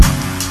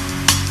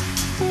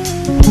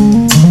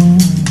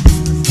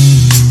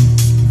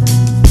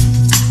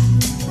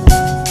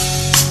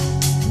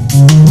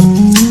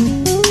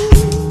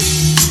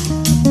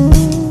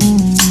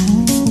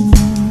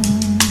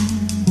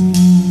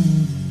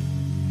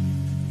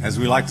as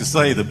we like to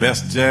say, the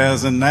best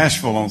jazz in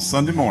Nashville on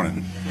Sunday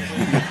morning.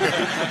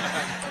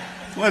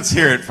 Let's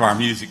hear it for our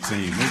music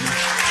team, will you?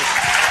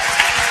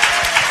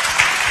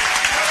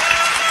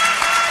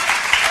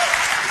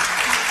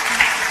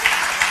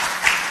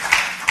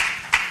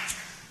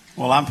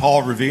 Well, I'm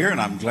Paul Revere,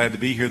 and I'm glad to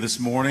be here this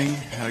morning,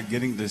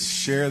 getting to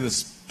share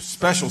this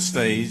special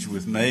stage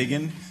with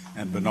Megan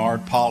and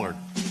Bernard Pollard.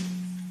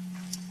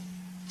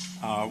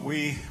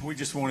 We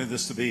just wanted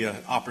this to be an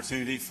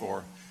opportunity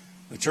for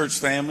the church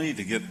family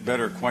to get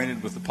better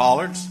acquainted with the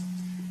Pollards.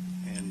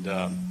 And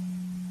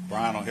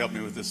Brian will help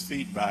me with this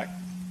feedback.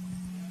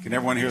 Can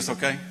everyone hear us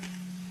okay?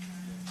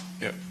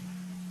 Yep.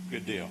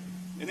 Good deal.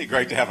 Isn't it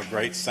great to have a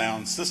great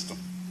sound system?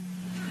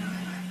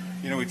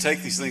 You know, we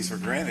take these things for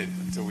granted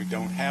until we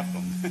don't have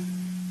them.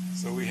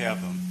 So we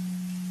have them.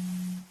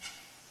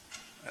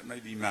 That may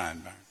be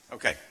mine.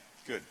 Okay,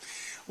 good.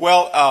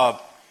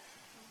 Well,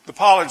 the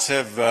Pollards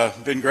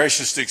have been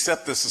gracious to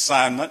accept this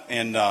assignment,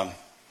 and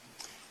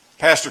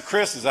Pastor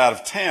Chris is out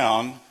of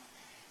town.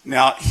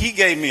 Now, he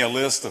gave me a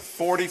list of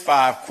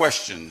 45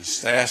 questions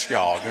to ask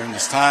y'all during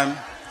this time,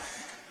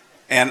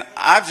 and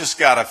I've just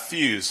got a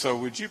few. So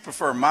would you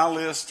prefer my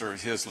list or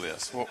his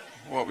list?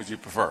 What would you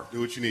prefer?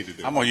 Do what you need to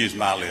do. I'm going to use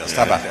my list.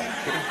 How about that?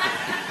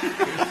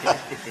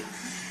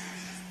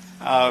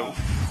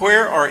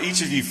 Where are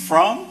each of you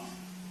from,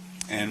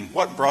 and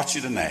what brought you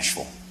to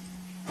Nashville?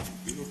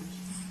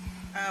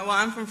 Well,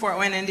 I'm from Fort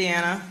Wayne,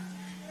 Indiana,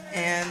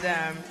 and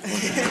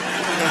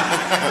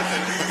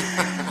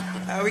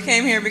we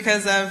came here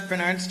because of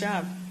Bernard's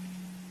job.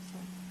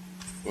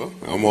 Well,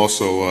 I'm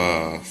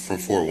also from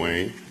Fort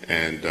Wayne,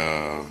 and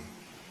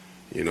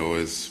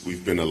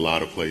we've been a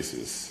lot of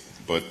places,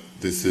 but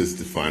this is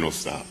the final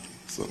stop.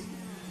 So.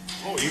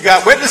 Oh, you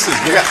got witnesses.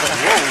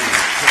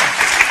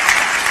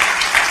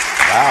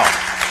 Wow.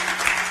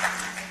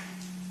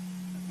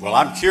 Well,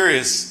 I'm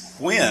curious,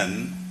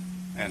 when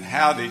and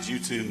how did you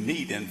two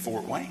meet in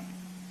Fort Wayne?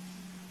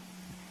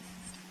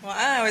 Well,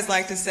 I always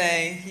like to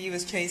say he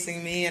was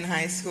chasing me in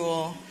high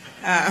school.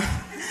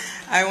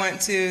 I went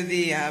to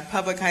the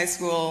public high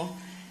school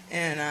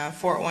in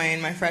Fort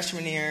Wayne my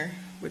freshman year,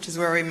 which is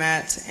where we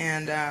met.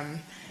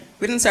 And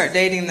we didn't start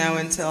dating, though,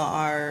 until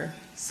our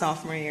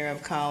sophomore year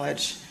of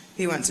college.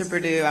 He went to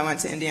Purdue. I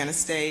went to Indiana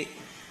State.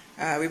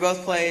 We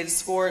both played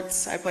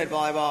sports. I played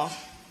volleyball.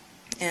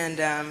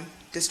 And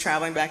just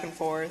traveling back and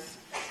forth.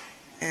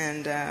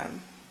 And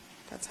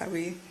that's how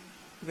we've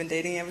been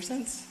dating ever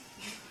since.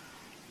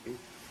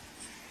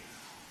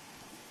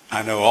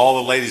 I know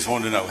all the ladies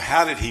want to know,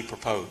 how did he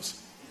propose?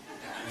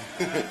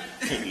 You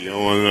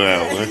don't want to know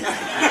that one.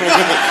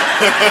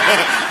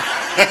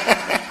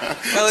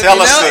 Well,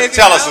 tell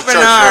us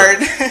Bernard.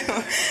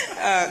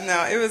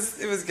 No, it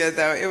was good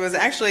though. It was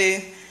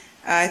actually,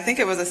 I think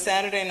it was a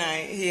Saturday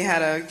night. He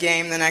had a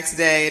game the next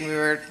day, and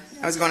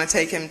I was going to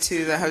take him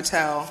to the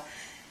hotel,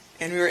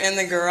 and we were in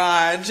the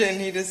garage, and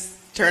he just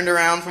turned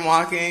around from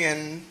walking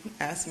and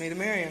asked me to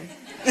marry him.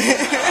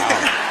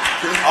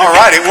 Wow. All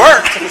right, it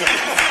worked.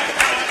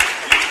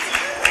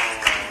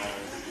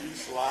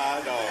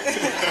 Slide on.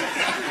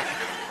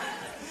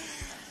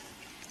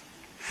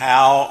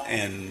 How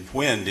and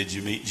when did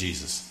you meet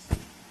Jesus?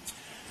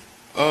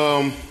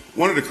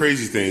 One of the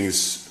crazy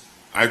things,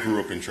 I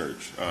grew up in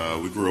church.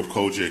 We grew up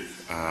Kojic.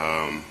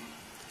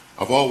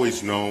 I've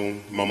always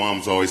known, my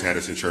mom's always had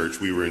us in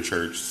church. We were in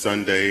church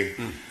Sunday,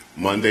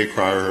 Monday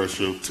choir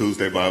rehearsal,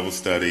 Tuesday Bible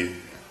study,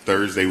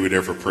 Thursday we were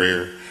there for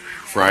prayer,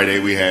 Friday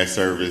we had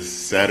service,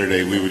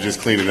 Saturday we were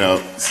just cleaning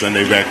up,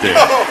 Sunday back there.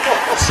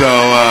 So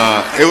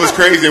it was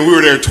crazy, and we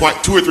were there 2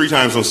 or 3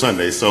 times on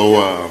Sunday.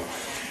 So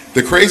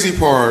the crazy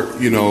part,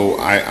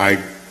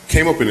 I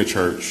came up in the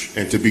church,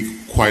 and to be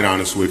quite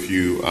honest with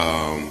you,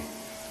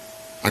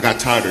 I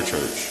got tired of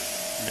church,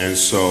 and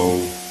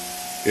so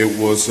it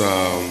was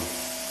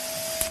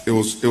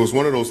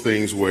one of those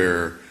things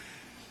where,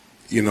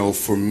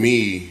 for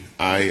me,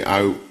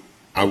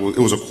 it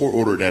was a court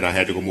order that I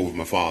had to go move with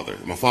my father.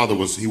 My father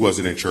he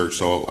wasn't in church,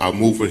 so I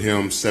moved with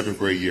him 7th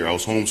grade year. I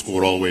was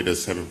homeschooled all the way to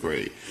 7th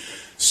grade.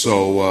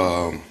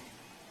 So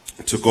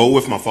to go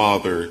with my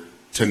father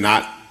to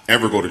not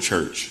ever go to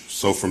church.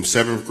 So from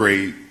 7th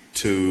grade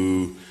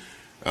to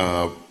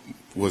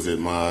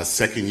my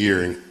second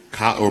year in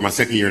my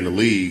second year in the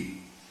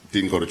league,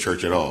 didn't go to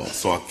church at all.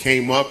 So I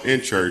came up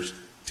in church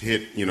to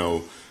hit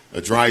a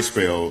dry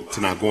spell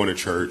to not going to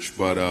church,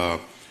 but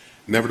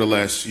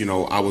nevertheless,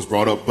 I was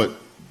brought up. But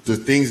the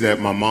things that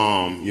my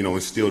mom,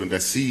 instilled, and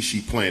that seed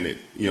she planted,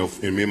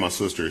 in me and my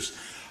sisters,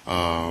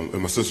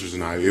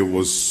 and I, it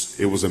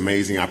was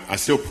amazing. I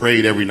still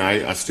prayed every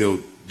night. I still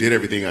did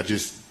everything. I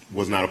just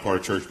was not a part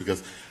of church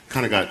because I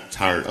kind of got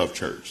tired of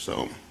church.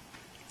 So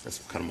that's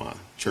kind of my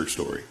church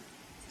story.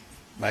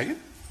 Megan?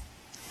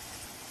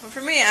 Well,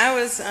 for me, I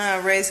was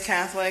raised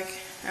Catholic.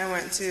 I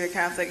went to a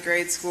Catholic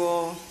grade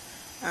school.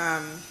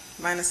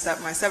 Minus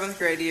my 7th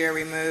grade year,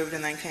 we moved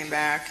and then came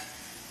back.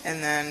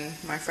 And then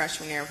my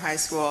freshman year of high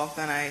school,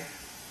 then I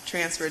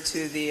transferred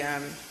to the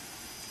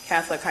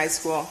Catholic high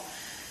school.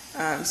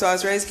 So I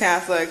was raised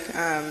Catholic.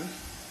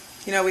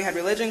 We had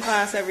religion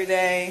class every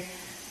day.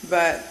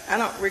 but I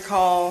don't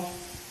recall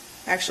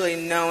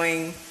actually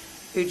knowing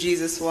who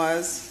Jesus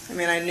was. I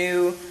mean, I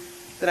knew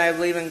that I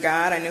believe in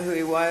God. I knew who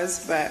he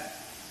was, but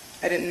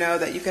I didn't know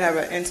that you could have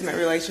an intimate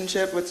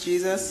relationship with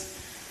Jesus.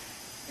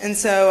 And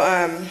so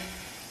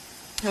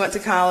I went to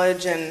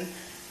college and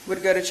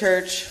would go to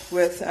church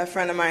with a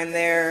friend of mine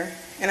there.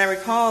 And I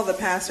recall the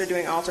pastor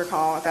doing altar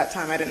call. At that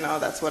time, I didn't know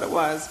that's what it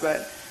was,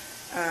 but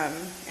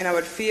and I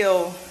would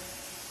feel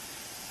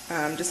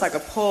just like a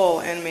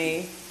pull in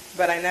me,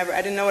 but I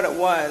didn't know what it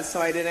was,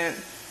 so I didn't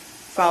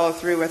follow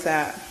through with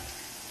that.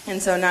 And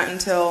so not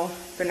until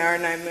Bernard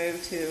and I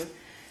moved to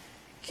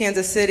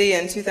Kansas City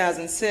in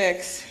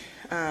 2006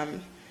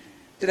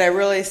 did I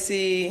really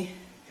see,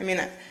 I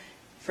mean,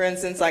 for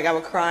instance, like I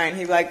would cry and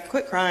he'd be like,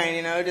 quit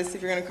crying, just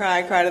if you're going to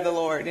cry, cry to the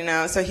Lord,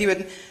 So he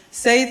would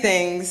say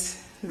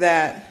things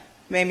that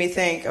made me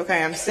think,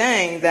 okay, I'm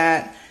saying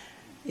that,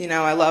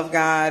 I love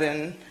God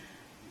and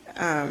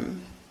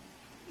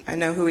I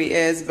know who he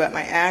is, but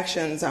my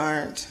actions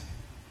aren't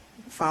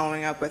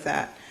following up with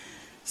that.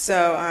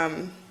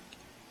 So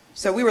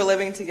we were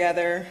living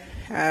together.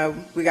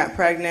 We got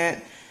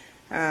pregnant.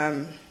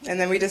 And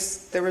then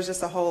there was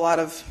just a whole lot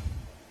of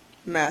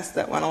mess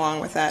that went along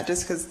with that,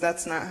 just because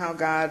that's not how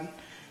God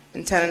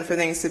intended for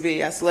things to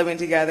be, us living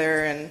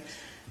together. And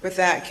with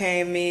that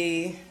came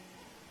me,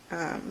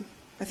 I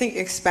think,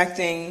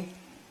 expecting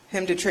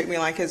him to treat me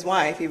like his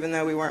wife, even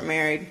though we weren't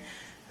married.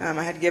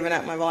 I had given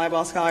up my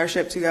volleyball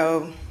scholarship to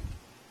go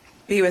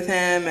be with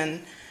him,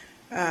 and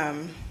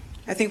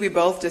I think we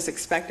both just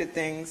expected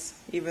things,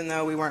 even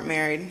though we weren't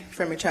married,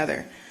 from each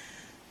other.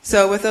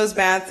 So with those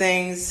bad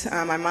things,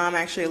 my mom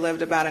actually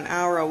lived about an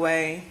hour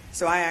away,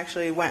 so I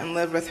actually went and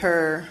lived with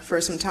her for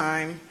some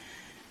time.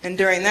 And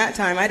during that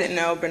time, I didn't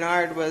know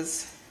Bernard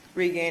was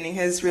regaining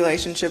his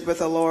relationship with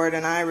the Lord,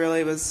 and I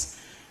really was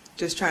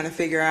just trying to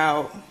figure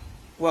out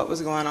what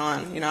was going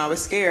on. I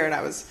was scared.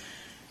 I was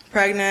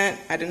pregnant.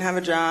 I didn't have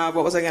a job.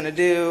 What was I going to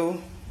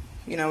do,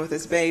 with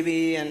this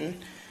baby? And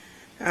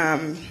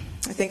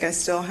I think I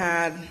still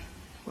had,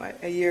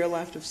 a year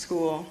left of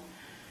school.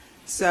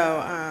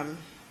 So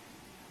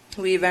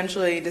we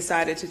eventually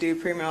decided to do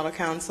premarital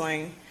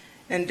counseling.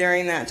 And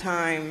during that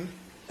time,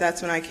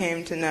 that's when I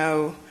came to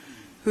know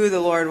who the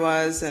Lord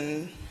was.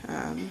 And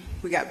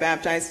we got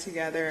baptized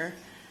together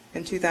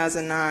in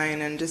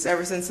 2009. And just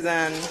ever since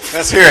then.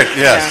 Let's hear it,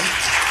 yes.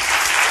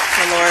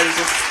 The Lord is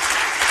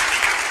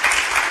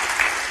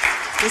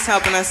just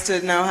helping us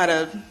to know how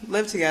to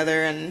live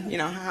together, and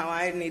how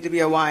I need to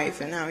be a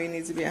wife and how he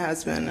needs to be a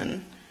husband,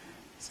 and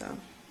so.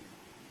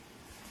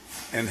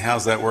 And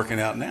how's that working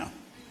out now?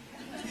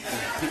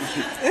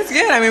 It's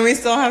good. I mean, we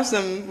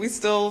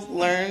still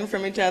learn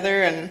from each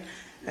other, and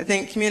I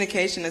think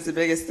communication is the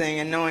biggest thing,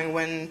 and knowing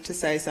when to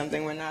say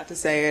something, when not to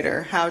say it,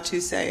 or how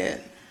to say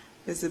it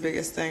is the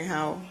biggest thing.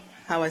 How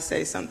I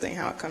say something,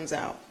 how it comes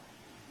out.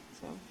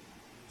 So.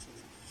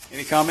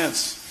 Any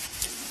comments?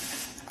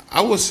 I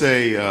would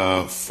say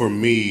for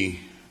me,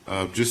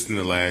 just in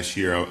the last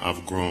year,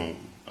 I've grown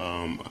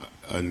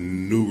a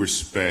new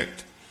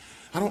respect.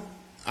 I don't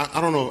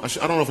know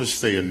if I should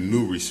say a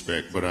new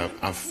respect, but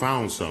I've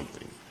found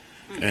something,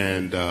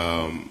 and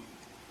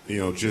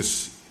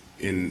just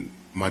in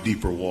my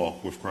deeper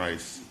walk with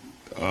Christ,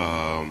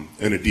 going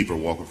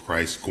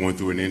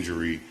through an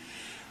injury,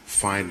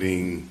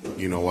 finding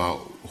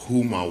out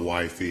who my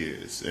wife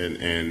is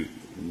and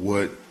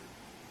what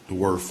the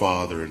word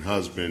father and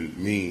husband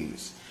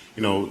means.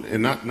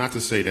 And not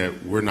to say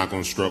that we're not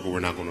going to struggle, we're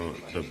not going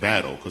to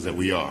battle, because that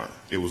we are.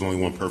 It was only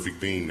one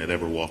perfect being that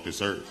ever walked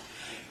this earth.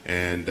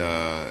 And,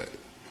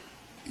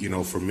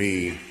 for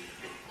me,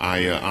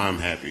 I'm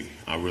happy.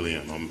 I really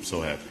am. I'm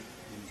so happy.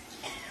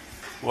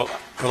 Well,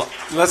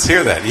 let's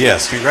hear that.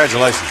 Yes,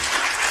 congratulations.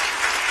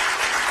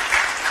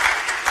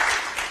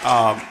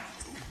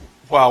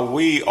 While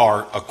we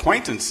are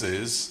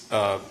acquaintances,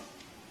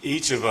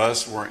 each of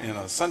us were in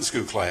a Sunday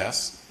school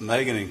class.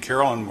 Megan and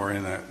Carolyn were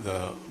in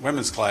the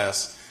women's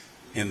class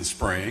in the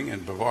spring,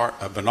 and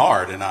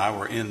Bernard and I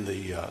were in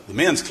the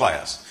men's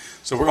class.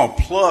 So we're going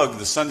to plug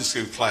the Sunday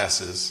school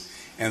classes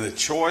and the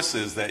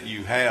choices that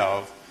you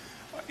have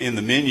in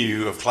the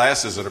menu of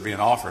classes that are being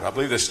offered. I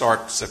believe they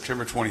start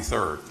September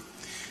 23rd.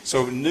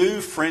 So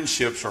new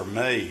friendships are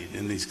made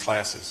in these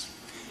classes.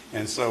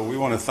 And so we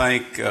want to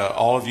thank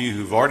all of you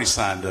who've already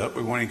signed up.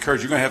 We want to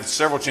encourage you. You're going to have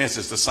several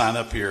chances to sign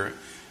up here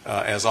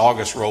as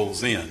August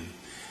rolls in.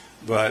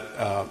 But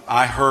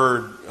I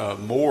heard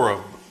more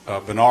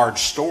of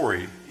Bernard's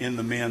story in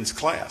the men's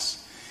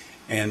class.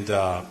 And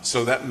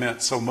so that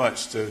meant so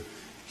much to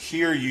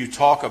hear you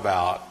talk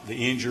about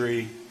the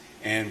injury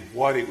and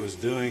what it was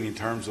doing in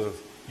terms of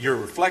your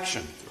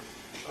reflection.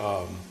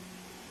 In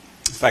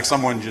fact,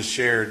 someone just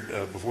shared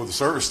before the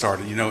service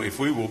started, if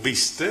we will be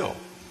still,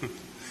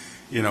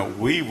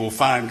 we will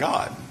find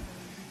God.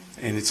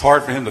 And it's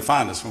hard for him to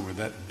find us when we're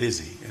that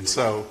busy. And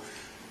so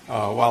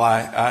while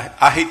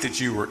I hate that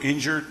you were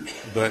injured,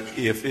 but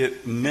if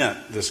it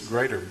meant this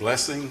greater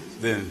blessing,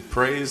 then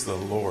praise the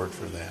Lord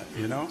for that,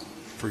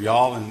 for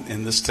y'all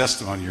in this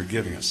testimony you're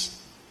giving us.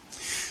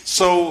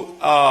 So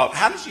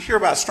how did you hear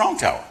about Strong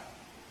Tower?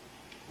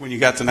 when you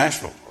got to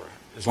Nashville, or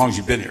as long as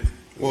you've been here?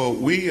 Well,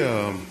 we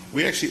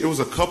actually, it was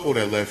a couple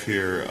that left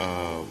here.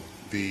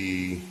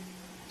 It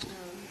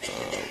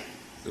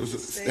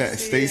was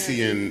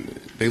Stacy and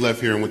they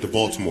left here and went to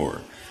Baltimore.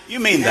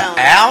 You mean the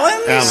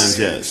Allens? Allens,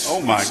 yes.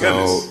 Oh my So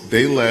goodness.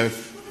 they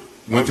left,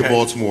 went to Okay.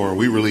 Baltimore.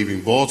 We were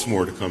leaving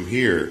Baltimore to come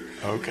here.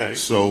 Okay.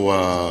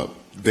 So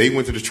they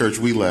went to the church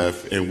we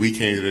left, and we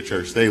came to the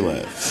church they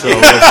left. So it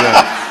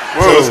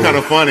was kind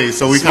of funny.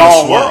 So we kind of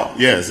Small swapped. world.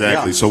 Yeah,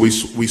 exactly. Yeah. So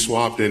we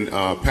swapped, and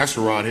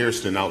Pastor Rod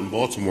Harrison out in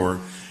Baltimore,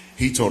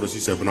 he told us, he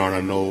said, Bernard,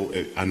 I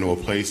know a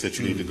place that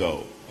you need to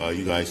go.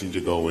 You guys need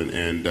to go,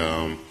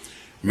 and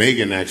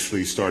Megan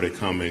actually started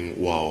coming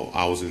while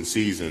I was in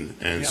season,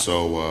 and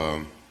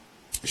so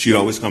she'd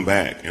always come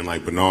back and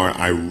like, Bernard,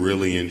 I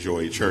really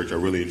enjoyed church. I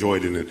really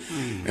enjoyed it,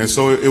 and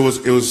so it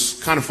was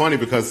kind of funny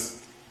because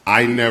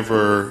I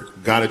never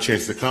got a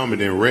chance to come, and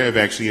then Rev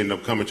actually ended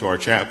up coming to our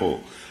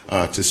chapel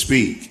to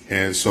speak,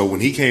 and so when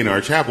he came to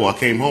our chapel, I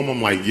came home.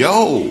 I'm like,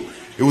 yo,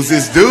 it was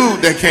this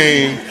dude that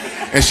came.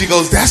 And she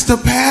goes, that's the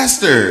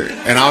pastor.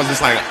 And I was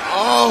just like,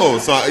 oh.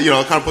 So, I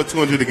kind of put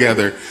two and two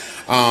together.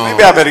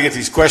 Maybe I better get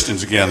these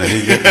questions again.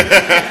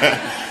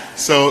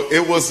 So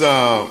it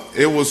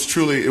was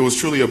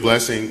truly a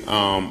blessing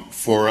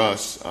for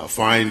us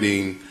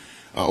finding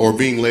or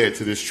being led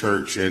to this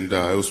church. And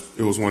it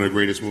was one of the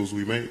greatest moves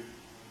we made.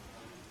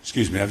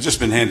 Excuse me, I've just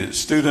been handed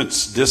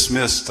students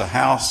dismissed to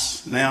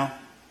house now.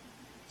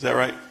 Is that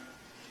right?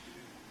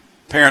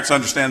 Parents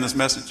understand this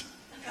message?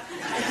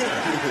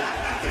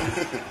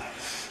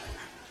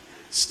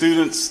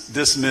 Students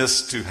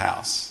dismissed to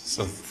house.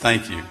 So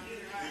thank you.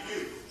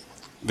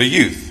 The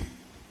youth.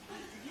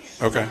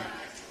 Okay.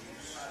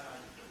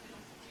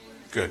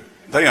 Good.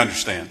 They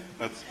understand.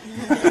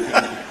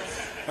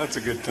 That's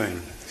a good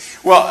thing.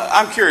 Well,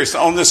 I'm curious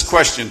on this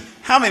question.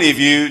 How many of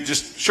you,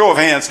 just show of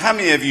hands, how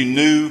many of you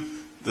knew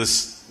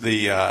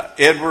the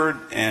Edward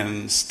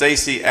and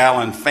Stacy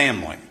Allen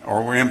family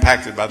or were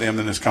impacted by them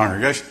in this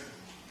congregation?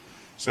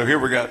 So here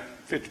we got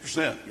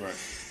 50%. Right.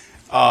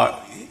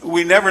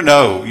 We never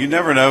know. You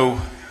never know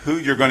who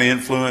you're going to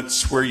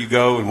influence, where you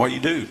go, and what you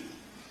do.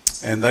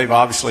 And they've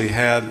obviously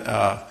had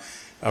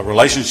a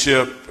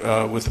relationship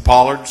with the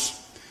Pollards,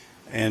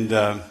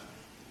 and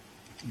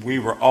we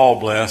were all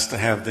blessed to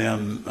have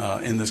them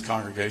in this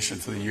congregation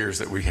for the years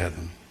that we had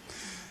them.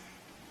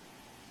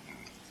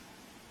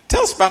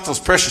 Tell us about those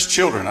precious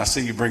children I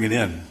see you bringing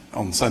in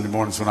on Sunday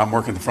mornings when I'm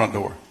working the front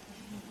door.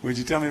 Would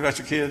you tell me about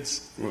your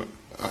kids? Well,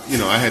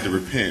 I had to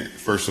repent,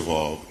 first of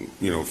all,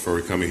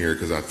 for coming here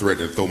because I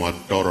threatened to throw my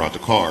daughter out the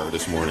car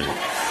this morning.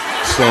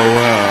 So,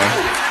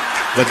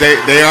 but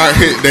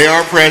they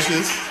are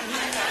precious,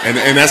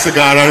 and that's the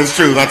God honest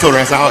truth. I told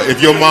her, I said,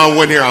 if your mom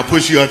wasn't here, I'll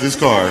push you out this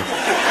car.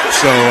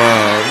 So,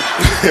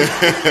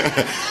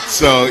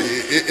 so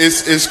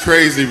it's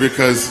crazy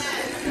because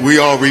we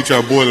all reach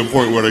our boiling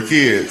point with our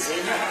kids,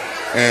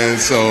 and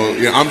so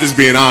I'm just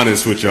being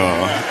honest with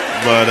y'all.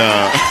 But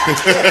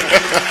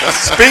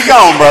speak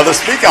on, brother.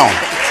 Speak on.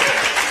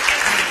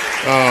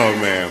 Oh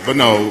man, but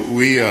no,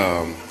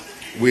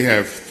 we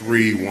have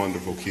three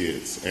wonderful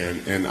kids,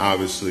 and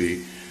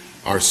obviously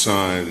our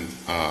son,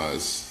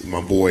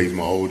 my boy,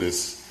 my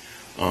oldest,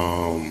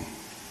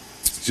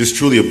 just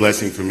truly a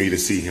blessing for me to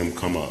see him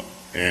come up,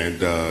 and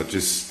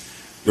just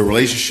the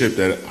relationship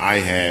that I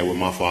had with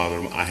my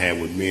father, I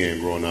had with men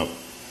growing up.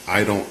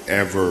 I don't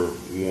ever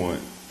want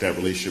that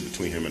relationship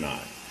between him and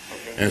I.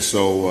 And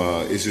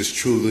so it's just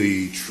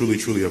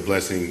truly a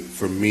blessing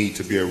for me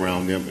to be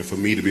around them and for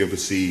me to be able to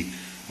see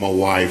my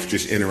wife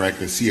just interact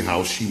and see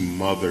how she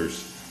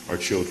mothers our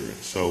children.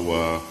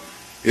 So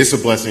it's a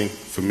blessing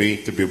for me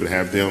to be able to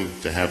have them,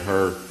 to have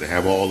her, to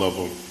have all of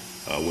them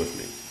with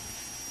me.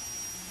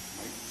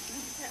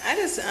 I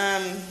just, I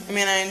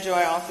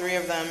enjoy all three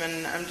of them,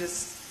 and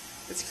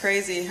it's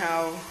crazy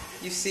how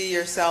you see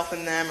yourself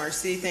in them or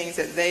see things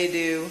that they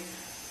do.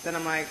 Then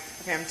I'm like,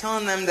 okay, I'm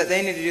telling them that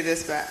they need to do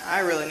this, but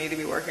I really need to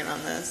be working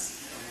on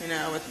this,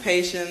 with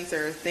patience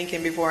or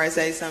thinking before I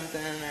say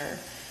something. Or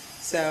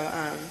so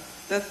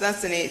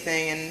that's the neat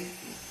thing. And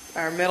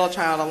our middle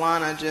child,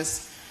 Alana,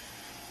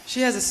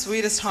 she has the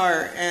sweetest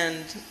heart.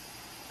 And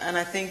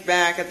I think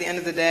back at the end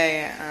of the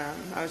day,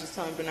 I was just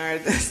telling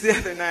Bernard this the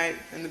other night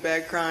in the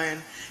bed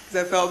crying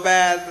because I felt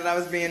bad that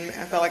I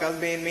felt like I was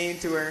being mean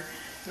to her.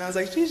 And I was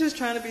like, she's just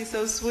trying to be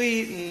so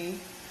sweet, and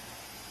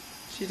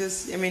she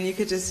you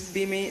could just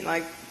be mean,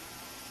 like,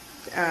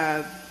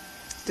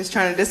 just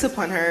trying to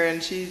discipline her,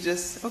 and she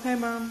just, okay,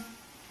 Mom,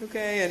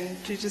 okay, and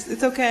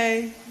it's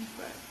okay.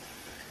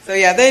 So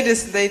yeah,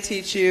 they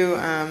teach you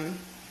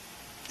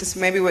just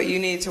maybe what you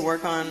need to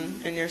work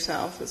on in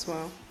yourself as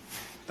well.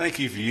 Thank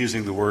you for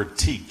using the word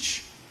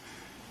teach.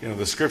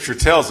 The scripture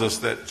tells us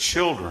that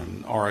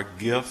children are a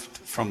gift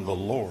from the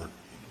Lord.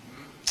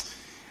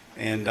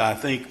 And I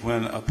think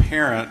when a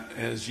parent,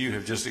 as you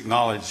have just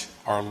acknowledged,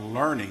 are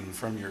learning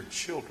from your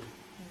children,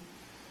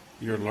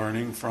 you're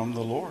learning from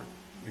the Lord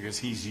because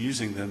He's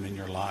using them in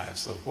your lives.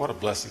 So what a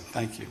blessing.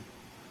 Thank you.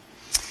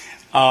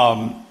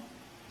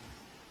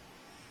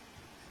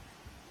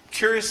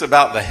 Curious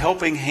about the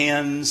helping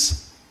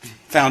hands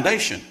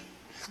foundation.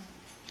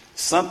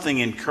 Something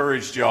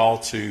encouraged y'all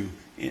to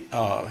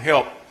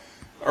help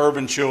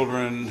urban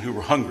children who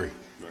were hungry.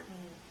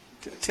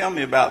 Tell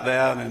me about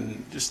that,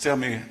 and just tell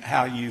me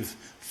how you've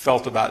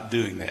felt about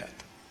doing that.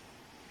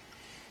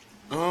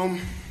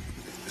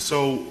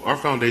 So our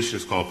foundation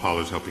is called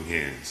Pollard's Helping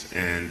Hands,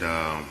 and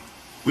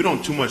we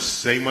don't too much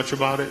say much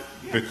about it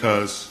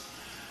because,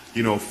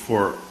 you know,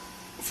 for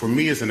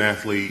me as an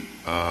athlete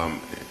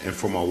and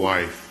for my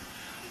wife,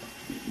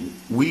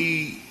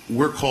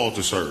 we're called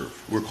to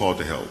serve. We're called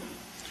to help,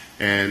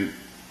 and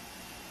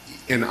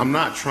I'm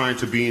not trying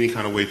to be any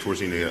kind of way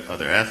towards any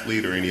other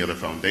athlete or any other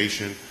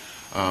foundation,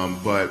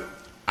 but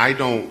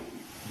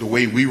the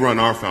way we run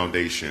our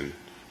foundation,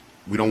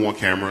 we don't want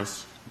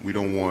cameras. We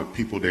don't want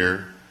people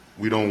there.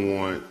 We don't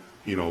want,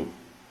 you know,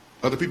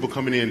 other people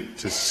coming in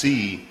to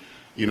see,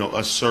 you know,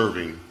 us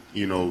serving,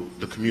 you know,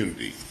 the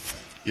community.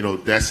 You know,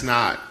 that's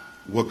not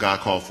what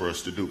God called for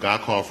us to do. God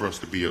called for us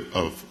to be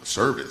of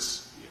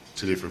service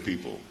to different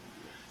people.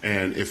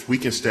 And if we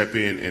can step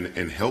in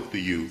and help the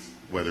youth,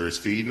 whether it's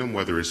feeding them,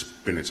 whether it's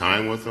spending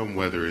time with them,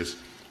 whether it's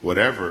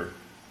whatever,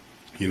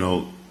 you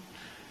know,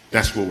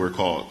 that's what we're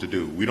called to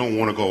do. We don't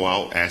want to go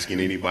out asking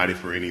anybody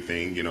for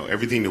anything. You know,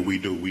 everything that we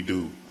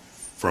do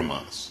from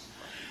us.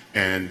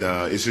 And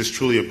it's just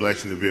truly a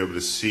blessing to be able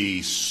to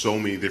see so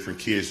many different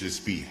kids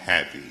just be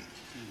happy.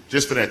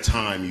 Just for that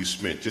time you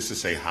spent, just to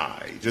say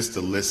hi, just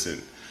to listen.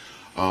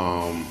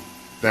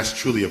 That's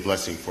truly a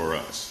blessing for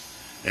us.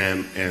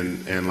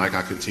 And like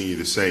I continue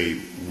to say,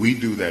 we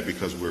do that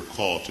because we're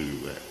called to do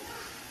that.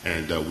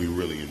 And we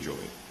really enjoy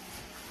it.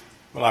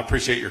 Well, I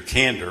appreciate your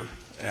candor,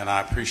 and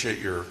I appreciate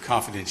your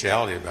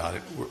confidentiality about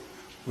it.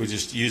 We're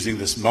just using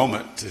this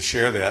moment to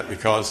share that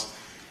because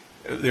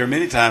there are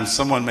many times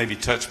someone may be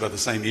touched by the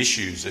same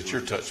issues that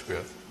you're touched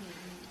with,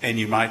 and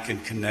you might can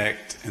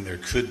connect, and there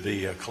could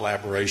be a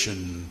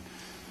collaboration.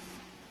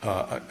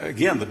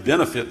 Again, the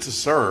benefit to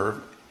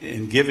serve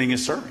in giving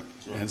is serving.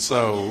 And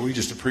so we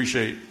just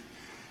appreciate,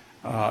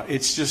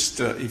 it's just,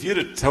 if you'd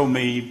have told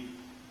me,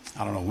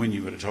 I don't know when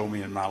you would have told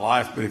me in my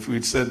life, but if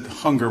we'd said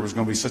hunger was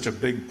going to be such a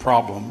big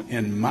problem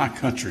in my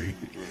country,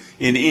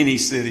 in any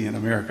city in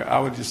America, I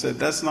would have just said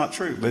that's not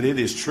true. But it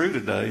is true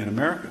today in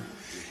America.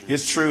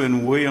 It's true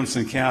in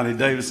Williamson County,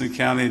 Davidson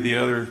County, the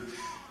other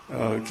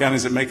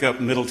counties that make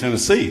up Middle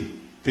Tennessee.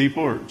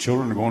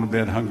 Children are going to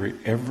bed hungry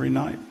every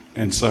night.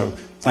 And so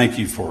thank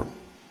you for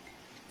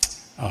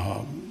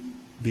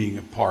being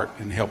a part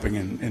and helping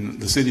in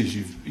the cities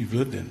you've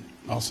lived in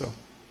also.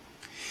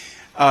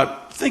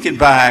 Thinking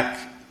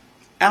back,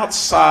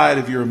 outside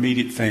of your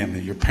immediate family,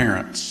 your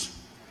parents,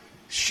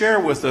 share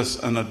with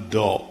us an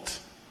adult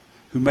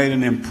who made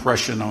an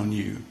impression on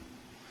you,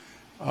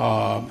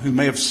 who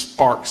may have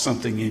sparked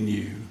something in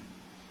you,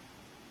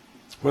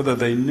 whether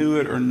they knew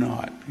it or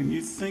not. Can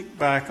you think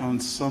back on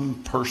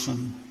some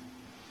person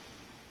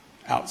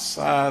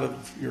outside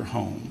of your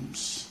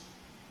homes?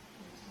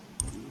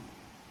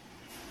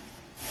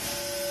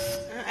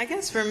 I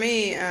guess for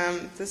me,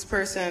 this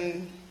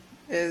person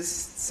is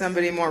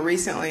somebody more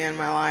recently in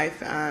my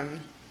life.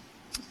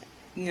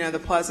 You know, the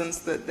Pleasants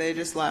that they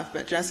just left,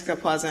 but Jessica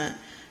Pleasant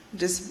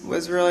just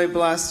was really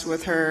blessed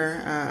with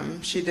her.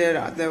 She did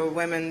the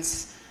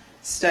women's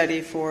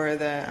study for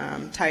the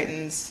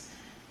Titans,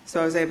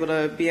 so I was able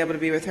to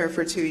be with her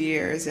for 2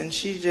 years, and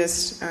she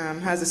just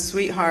has a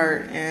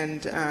sweetheart,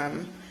 and I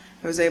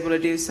was able to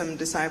do some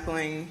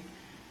discipleship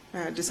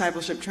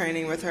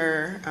training with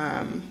her,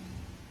 I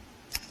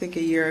think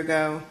a year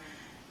ago,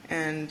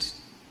 and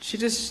she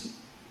just,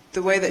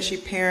 the way that she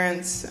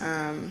parents,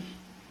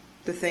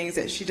 the things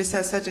that she just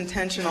has such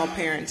intentional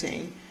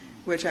parenting,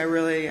 which I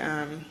really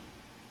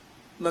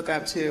look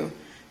up to.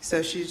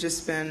 So she's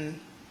just been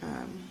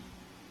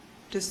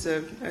just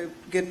a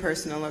good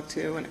person to look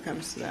to when it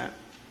comes to that.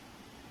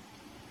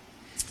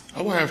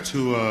 I will have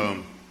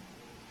to,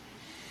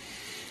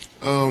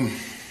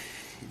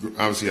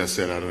 obviously I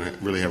said I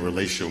don't really have a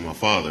relationship with my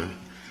father.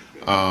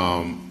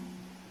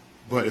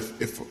 But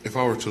if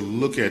I were to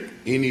look at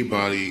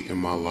anybody in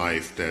my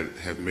life that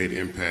have made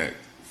impact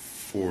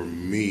for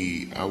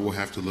me, I will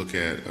have to look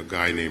at a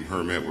guy named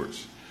Herm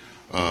Edwards.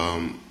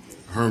 Herm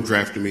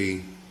drafted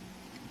me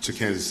to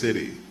Kansas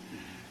City,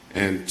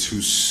 and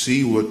to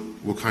see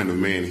what kind of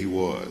man he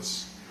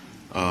was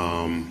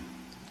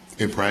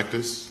in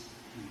practice,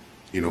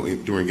 you know,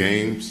 during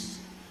games,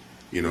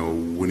 you know,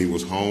 when he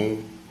was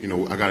home, you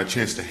know, I got a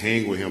chance to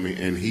hang with him,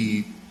 and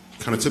he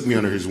kind of took me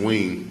under his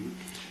wing,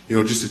 you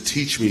know, just to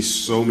teach me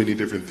so many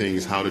different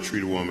things, how to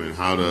treat a woman,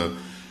 how to,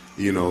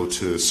 you know,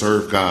 to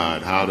serve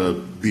God, how to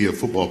be a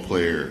football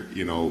player.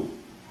 You know,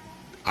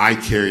 I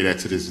carry that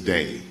to this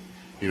day,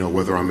 you know,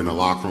 whether I'm in the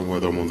locker room,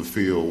 whether I'm on the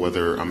field,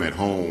 whether I'm at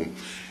home.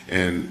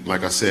 And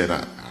like I said,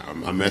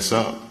 I mess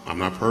up. I'm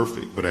not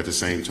perfect. But at the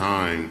same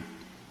time,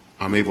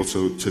 I'm able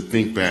to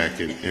think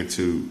back and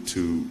to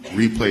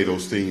replay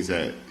those things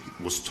that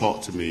was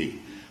taught to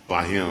me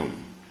by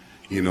him,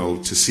 you know,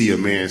 to see a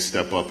man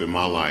step up in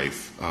my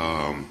life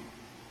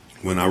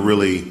when I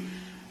really,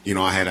 you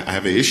know, I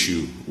have an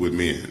issue with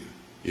men,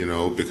 you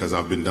know, because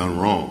I've been done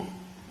wrong,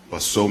 by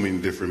so many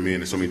different men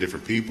and so many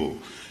different people.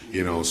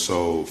 You know,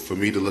 so for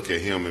me to look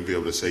at him and be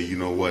able to say, you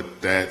know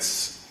what,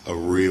 that's a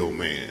real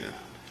man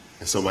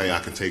and somebody I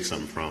can take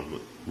something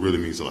from, really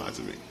means a lot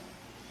to me.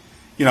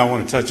 You know, I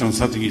want to touch on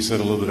something you said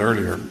a little bit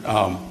earlier.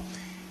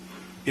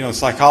 You know,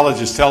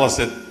 psychologists tell us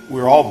that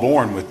we're all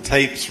born with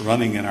tapes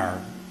running in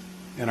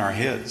our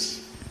heads,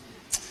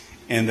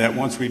 and that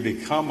once we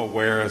become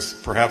aware, as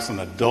perhaps an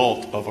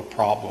adult, of a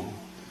problem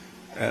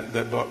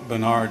that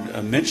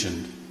Bernard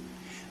mentioned,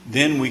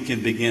 then we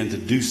can begin to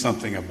do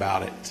something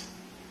about it.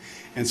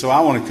 And so I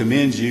want to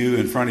commend you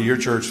in front of your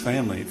church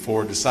family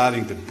for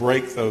deciding to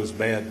break those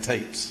bad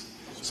tapes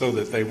so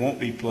that they won't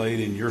be played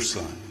in your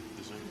son.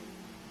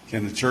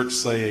 Can the church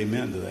say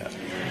amen to that?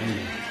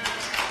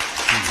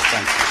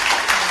 Thank you.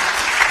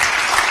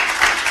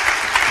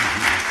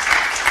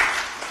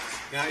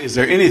 Now, is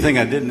there anything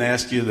I didn't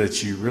ask you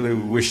that you really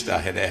wished I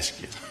had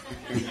asked you?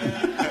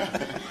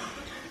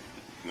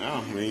 No,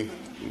 I mean,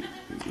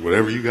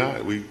 whatever you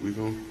got, we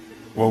going.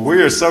 Well,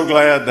 we are so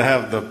glad to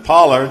have the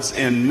Pollards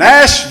in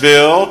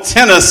Nashville,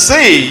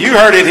 Tennessee. You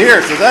heard it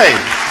here today.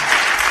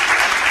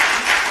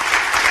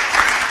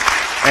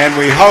 And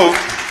we hope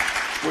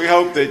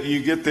that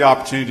you get the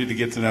opportunity to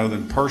get to know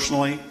them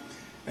personally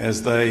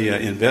as they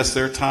invest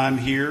their time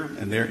here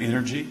and their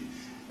energy.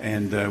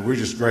 And we're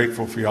just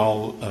grateful for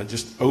y'all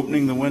just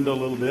opening the window a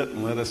little bit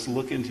and let us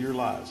look into your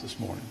lives this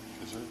morning.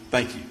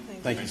 Thank you.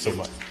 Thank you so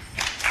much.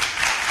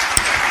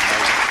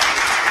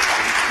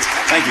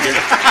 Thank you,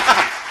 dear.